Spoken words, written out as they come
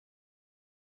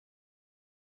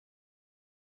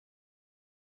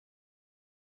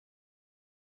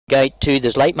gate 2.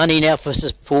 There's late money now for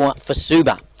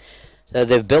Suba. So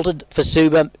they've built it for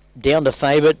Suba down to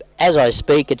favourite. As I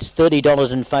speak, it's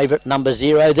 $30 in favourite, number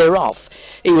 0. They're off.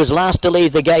 He was last to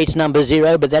leave the gates, number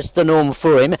 0, but that's the norm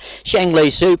for him.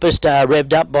 Shangli Superstar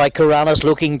revved up by Corrales,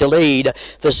 looking to lead.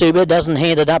 Fasuba doesn't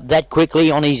hand it up that quickly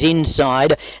on his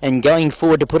inside, and going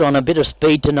forward to put on a bit of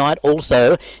speed tonight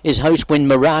also is Hostwind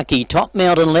Meraki. Top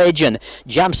Mountain Legend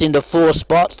jumps into 4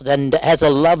 spots and has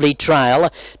a lovely trail.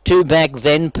 2 back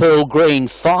then Pearl Green.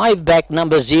 5 back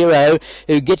number 0,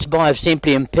 who gets by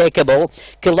Simply Impeccable.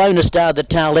 Kelowna Star, the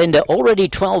tail ender, already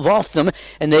 12 off them,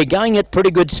 and they're going at pretty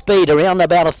good speed, around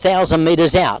about 1,000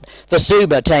 metres out.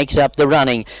 Fasuba takes up the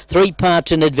running. 3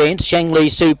 parts in advance, Shangli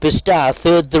Superstar.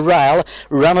 3rd the rail.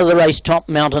 Run of the race, Top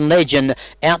Mountain Legend.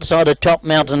 Outside of Top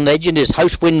Mountain Legend is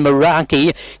Hostwind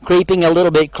Meraki, creeping a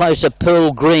little bit closer,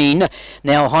 Pearl Green.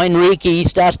 Now Heinrichi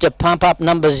starts to pump up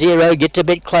number 0, gets a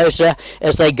bit closer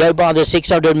as they go by the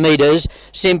 600 metres.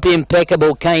 Simply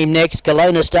Impeccable came next.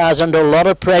 Kelowna Star's under a lot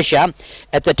of pressure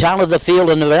at the tail of the field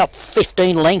and about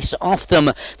 15 lengths off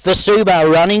them. Fasuba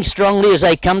running strongly as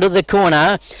they come to the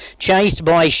corner, chased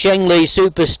by Shangli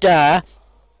Superstar.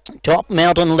 Top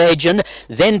Mountain Legend,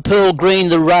 then Pearl Green,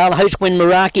 the rail. Hostwind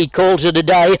Meraki calls it a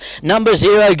day. Number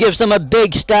 0 gives them a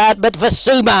big start, but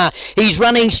Fasuba, he's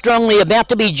running strongly, about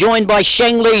to be joined by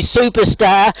Shangli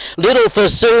Superstar. Little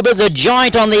Fasuba, the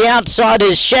giant on the outside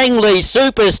is Shangli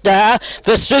Superstar.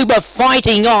 Fasuba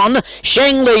fighting on.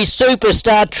 Shangli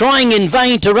Superstar trying in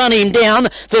vain to run him down.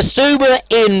 Fasuba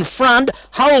in front,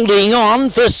 holding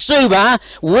on. Fasuba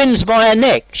wins by a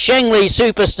neck. Shangli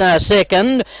Superstar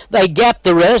second. They gap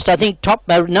the rest. I think top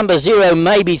number 0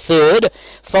 maybe 3rd,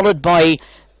 followed by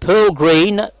Pearl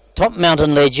Green, Top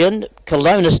Mountain Legend,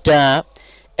 Kelowna Star,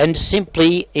 and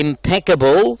Simply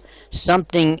Impeccable.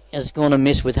 Something is going to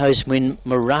miss with Hostwind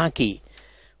Meraki.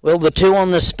 Well, the 2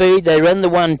 on the speed, they ran the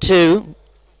 1-2,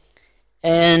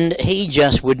 and he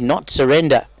just would not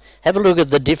surrender. Have a look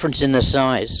at the difference in the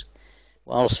size.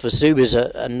 Whilst Fasuba's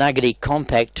a nuggety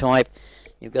compact type,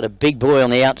 you've got a big boy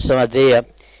on the outside there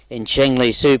in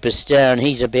Shangli Superstar, and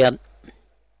he's about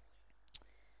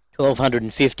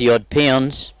 1,250 odd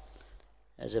pounds,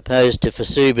 as opposed to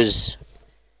Fasuba's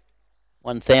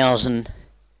 1,000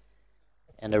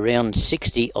 and around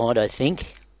 60 odd, I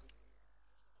think.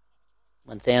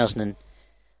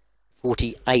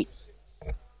 1,048,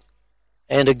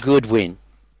 and a good win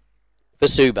for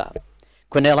Suba.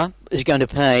 Quinella is going to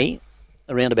pay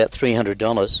around about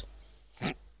 $300.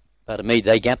 Pardon me,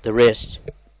 they gap the rest.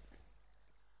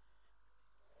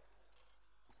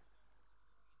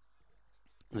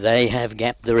 They have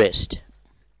gapped the rest.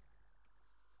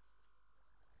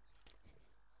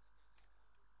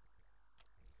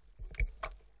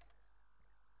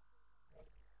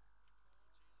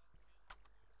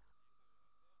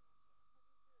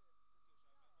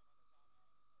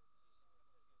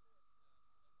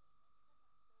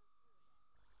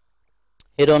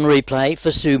 Head on replay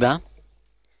for Suba.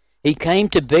 He came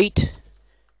to beat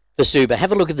Fasuba.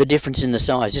 Have a look at the difference in the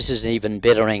size. This is an even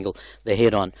better angle, the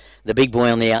head on. The big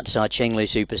boy on the outside, Shangli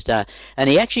Superstar. And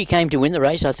he actually came to win the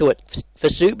race. I thought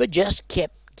Fasuba just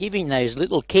kept giving those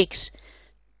little kicks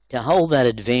to hold that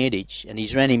advantage. And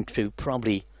he's ran him to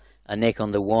probably a neck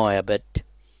on the wire, but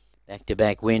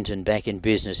back-to-back wins and back in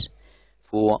business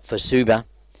for Fasuba.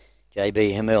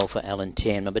 JB Hamel for Alan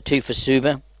Tam. Number 2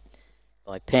 Fasuba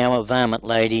by Power Varmint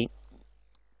Lady.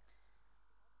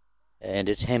 And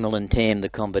it's Hamel and Tam, the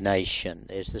combination.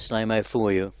 There's the slow-mo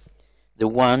for you. The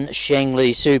 1, Shangli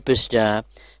Superstar.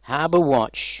 Harbour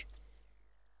Watch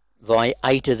by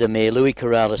 8 of the mare. Louis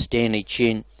Corrales, Stanley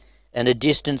Chin. And a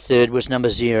distant 3rd was number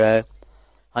 0.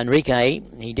 Enrique,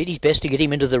 he did his best to get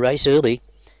him into the race early,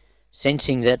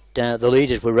 sensing that the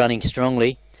leaders were running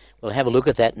strongly. We'll have a look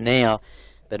at that now.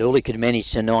 But all he could manage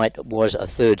tonight was a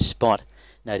 3rd spot.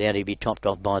 No doubt he'd be topped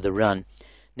off by the run.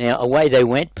 Now, away they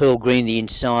went. Pearl Green the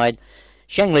inside.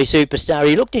 Shangli Superstar,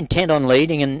 he looked intent on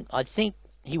leading, and I think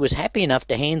he was happy enough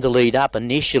to hand the lead up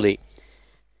initially.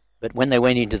 But when they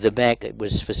went into the back, it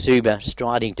was Fasuba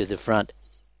striding to the front,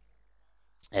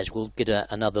 as we'll get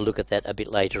another look at that a bit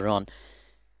later on.